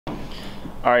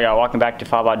Alright y'all, welcome back to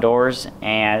 5 Outdoors,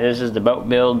 and this is the boat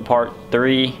build part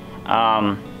 3.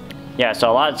 Yeah,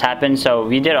 so a lot has happened. So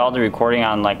we did all the recording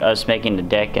on like us making the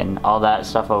deck and all that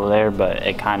stuff over there, but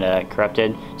it kind of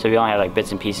corrupted, so we only have like bits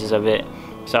and pieces of it.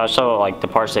 So I'll show like the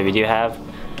parts that we do have.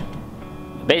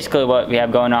 Basically what we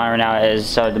have going on right now is,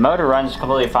 so the motor runs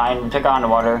completely fine. We took it on the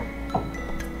water,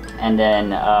 and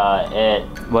then it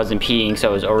was impeding, so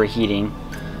it was overheating.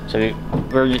 So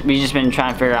we've just been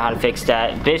trying to figure out how to fix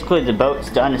that. Basically the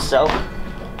boat's done itself,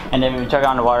 and then when we took it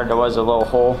on the water, there was a little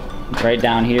hole right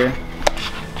down here.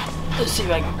 Let's see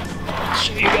if I can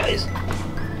show you guys.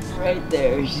 Right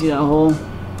there, you see that hole?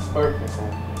 Perfect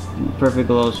hole. Perfect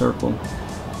little circle.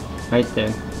 Right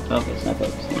there. Focus, not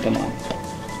focusing, come on.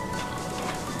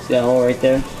 See that hole right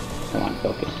there? Come on,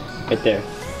 focus. Right there.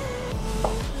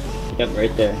 Yep,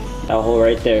 right there. That hole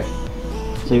right there.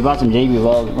 So we bought some JB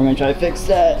welds. We're gonna try to fix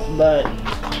that, but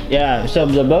yeah. So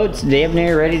the boat's damn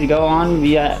near ready to go on.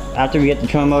 After we get the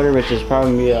tow motor, which is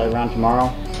probably gonna be around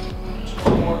tomorrow.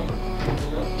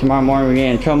 Tomorrow morning we're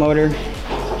getting a tow motor,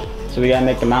 so we gotta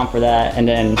make the mount for that. And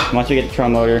then once we get the tow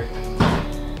motor,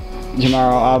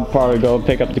 tomorrow I'll probably go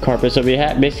pick up the carpet. So we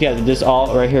basically have this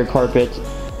all right here carpet.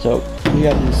 So we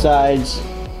got the sides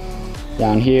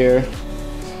down here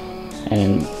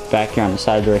and back here on the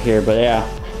sides right here. But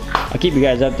yeah, I'll keep you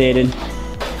guys updated.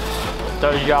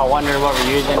 Those of y'all wondering what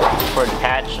we're using for the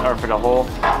patch or for the hole,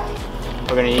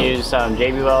 we're gonna use some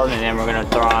JB weld, and then we're gonna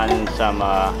throw on some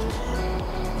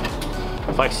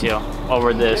Flex Seal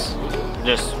over this.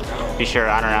 Just be sure,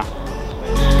 I don't know.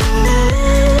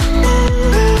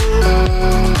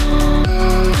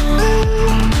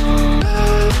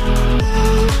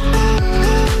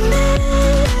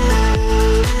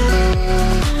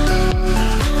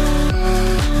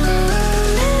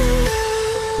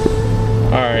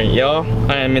 Alright y'all,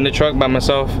 I am in the truck by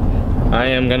myself. I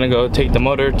am gonna go take the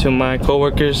motor to my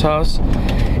co-worker's house,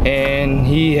 and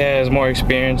he has more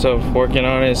experience of working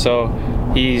on it, so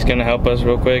he's gonna help us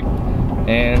real quick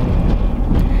and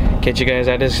get you guys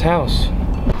at his house.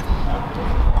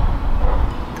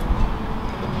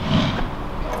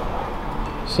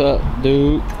 What's up,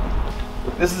 dude?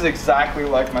 This is exactly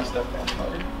like my stepdad's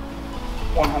motor.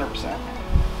 100%.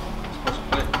 Supposed to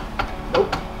put it.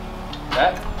 Nope.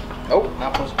 That? Nope.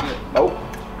 Not supposed to put it. Nope.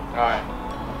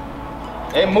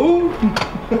 Alright. It moved.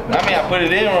 I mean, I put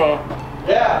it in wrong.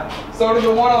 Yeah. So did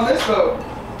the one on this boat.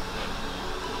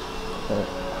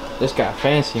 This got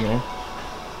fancy, man.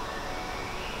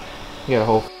 You got a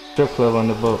whole strip club on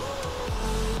the boat.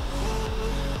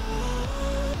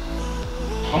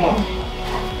 Come on.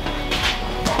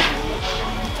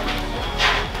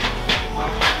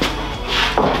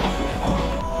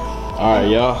 Alright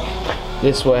y'all,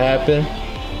 this is what happened.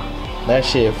 That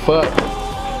shit fucked.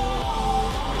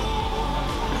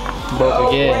 Broke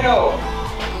again.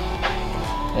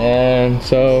 And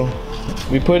so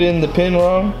we put in the pin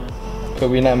wrong, because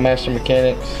we're not master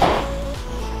mechanics.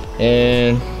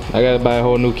 And I gotta buy a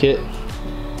whole new kit.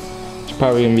 It's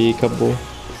probably gonna be a couple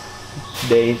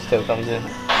days till it comes in.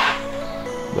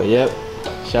 But yep,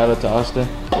 shout out to Austin.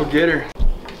 We'll get her.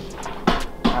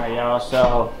 Alright y'all,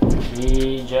 so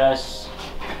we just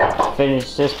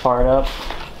finished this part up.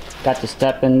 Got the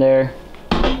step in there.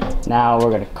 Now we're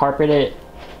gonna carpet it,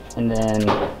 and then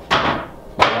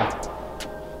yeah,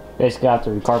 basically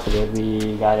after we carpet it,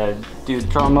 we gotta do the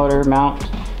trolling motor mount,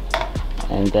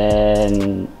 and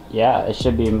then yeah, it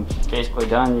should be basically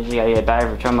done. You just gotta get a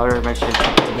battery for trolling motor, make sure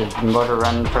the motor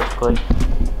runs perfectly,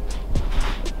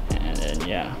 and then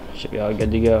yeah, should be all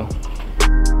good to go.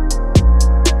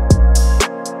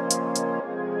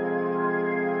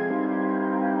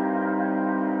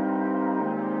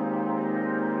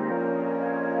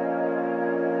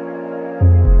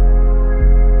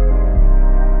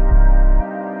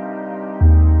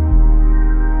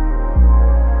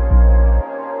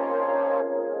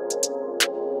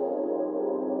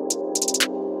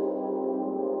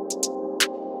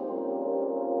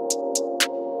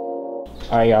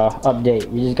 Alright y'all, update.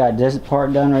 We just got this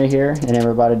part done right here, and then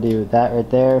we're about to do that right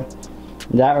there.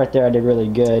 That right there I did really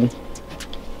good.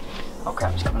 Oh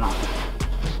crap, it's coming off.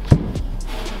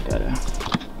 Gotta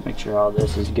make sure all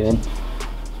this is good.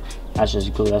 That's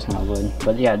just glue, that's not wood.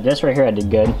 But yeah, this right here I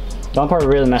did good. The only part we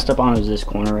really messed up on was this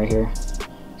corner right here.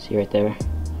 See right there,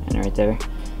 and right there,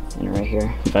 and right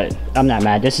here. But I'm not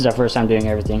mad. This is our first time doing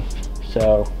everything.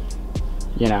 So,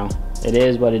 you know, it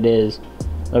is what it is.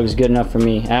 Looks good enough for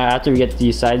me. After we get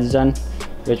these sides done,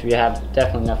 which we have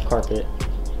definitely enough carpet.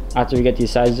 After we get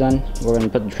these sides done, we're gonna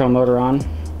put the trail motor on.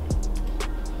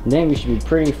 And then we should be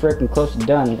pretty freaking close to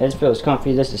done. This feels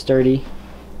comfy, this is sturdy.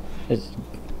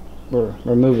 We're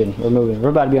moving. We're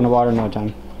about to be on the water in no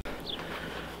time.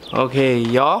 Okay,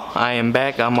 y'all, I am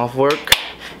back. I'm off work,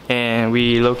 and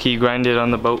we low-key grinded on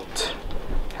the boat.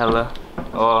 Hella.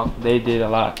 Well, they did a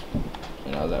lot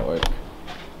when I was at work.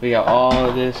 We got all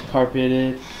of this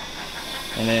carpeted,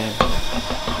 and then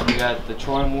we got the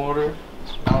trolling motor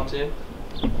mounted.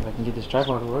 If I can get this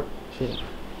tripod to work. Shit.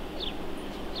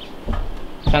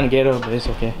 Kind of ghetto, but it's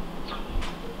okay.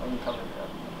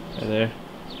 Right there.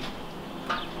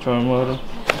 Trolling motor.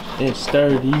 It's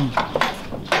sturdy.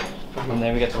 And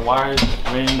then we got the wires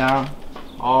running down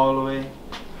all the way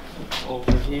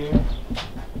over here.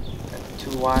 Got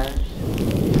the 2 wires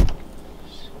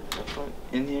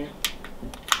in here.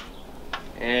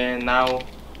 And now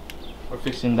we're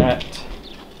fixing that.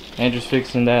 Andrew's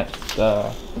fixing that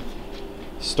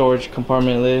storage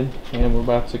compartment lid, and we're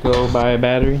about to go buy a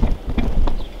battery.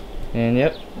 And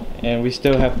yep, and we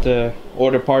still have to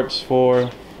order parts for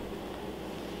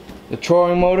the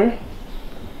trolling motor.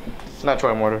 Not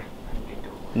trolling motor.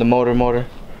 The motor.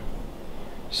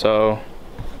 So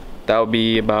that will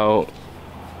be about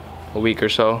a week or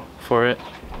so for it.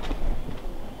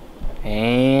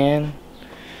 And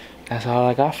that's all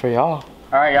I got for y'all.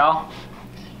 Alright, y'all.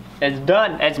 It's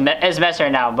done. It's messy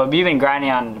right now, but we've been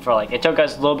grinding on it for like, it took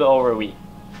us a little bit over a week.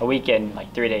 A week and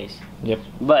like 3 days. Yep.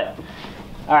 But,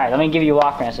 alright, let me give you a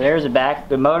walk around. So there's the back.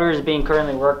 The motor is being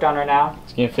currently worked on right now.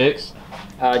 It's getting fixed.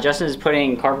 Justin is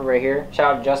putting carpet right here.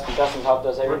 Shout out to Justin. Justin's helped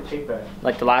us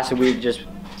like the last week, just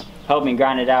helped me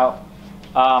grind it out.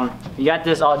 You got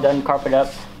this all done, carpet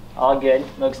up, all good,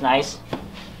 looks nice.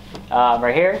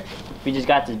 Right here, we just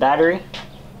got this battery,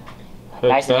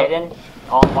 nice and hidden.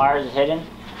 All the wires are hidden.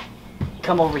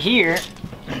 Come over here,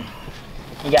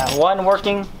 you got one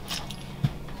working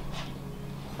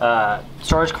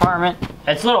storage compartment.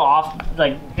 It's a little off,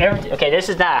 like okay, this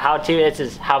is not how to. This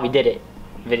is how we did it.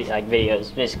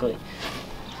 Videos basically.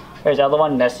 There's the other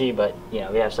one, messy, but you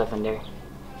know, we have stuff in there.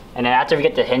 And then after we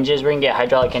get the hinges, we're gonna get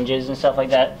hydraulic hinges and stuff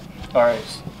like that, or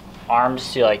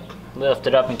arms to like lift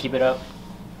it up and keep it up.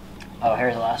 Oh,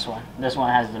 here's the last one. This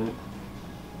one has it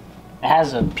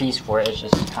has a piece for it. It's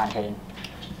just kind of hidden.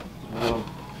 Boom.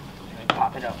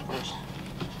 Pop it up first.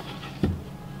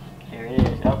 There it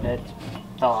is. Oh, it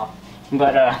fell off.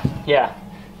 But yeah,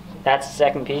 that's the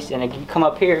second piece. And if you come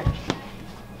up here,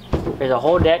 there's a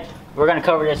whole deck. We're gonna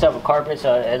cover this up with carpet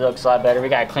so it looks a lot better. We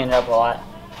gotta clean it up a lot.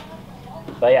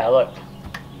 But yeah, look.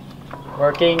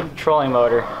 Working trolling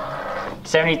motor.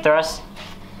 70 thrust.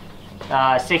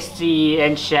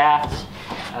 60-inch shaft.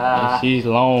 She's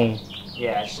long.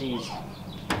 Yeah, she's...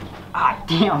 Ah,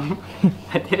 damn.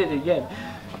 I did it again.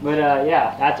 But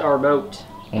yeah, that's our boat.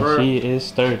 And she is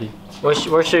sturdy.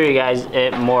 We'll show you guys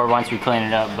it more once we clean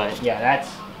it up. But yeah,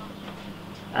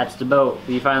 that's the boat.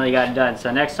 We finally got it done. So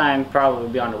next time probably will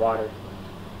be on the water.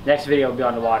 Next video will be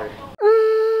on the water.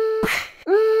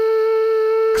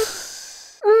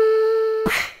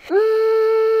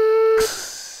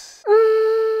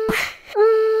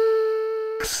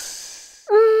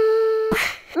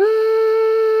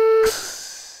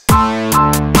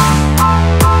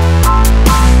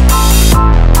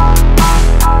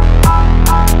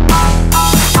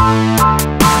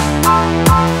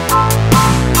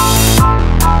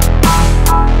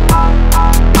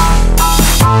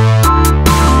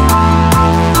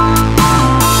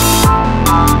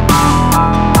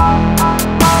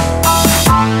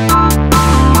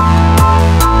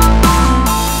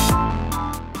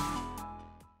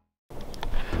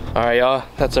 Alright y'all,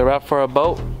 that's a wrap for our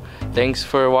boat. Thanks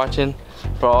for watching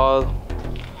for all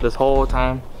this whole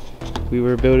time we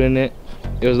were building it.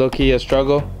 It was low-key a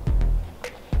struggle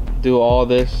do all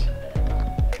this,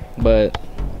 but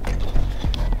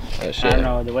shit. I don't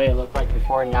know, the way it looked like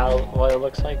before and now what it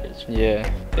looks like is... Yeah,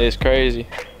 it's crazy.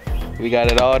 We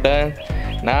got it all done.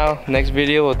 Now next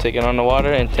video we'll take it on the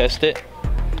water and test it.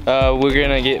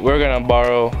 We're gonna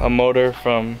borrow a motor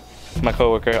from my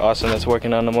coworker Austin that's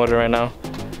working on the motor right now.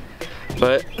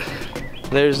 But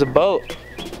there's the boat.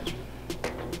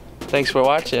 Thanks for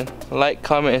watching. Like,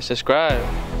 comment, and subscribe.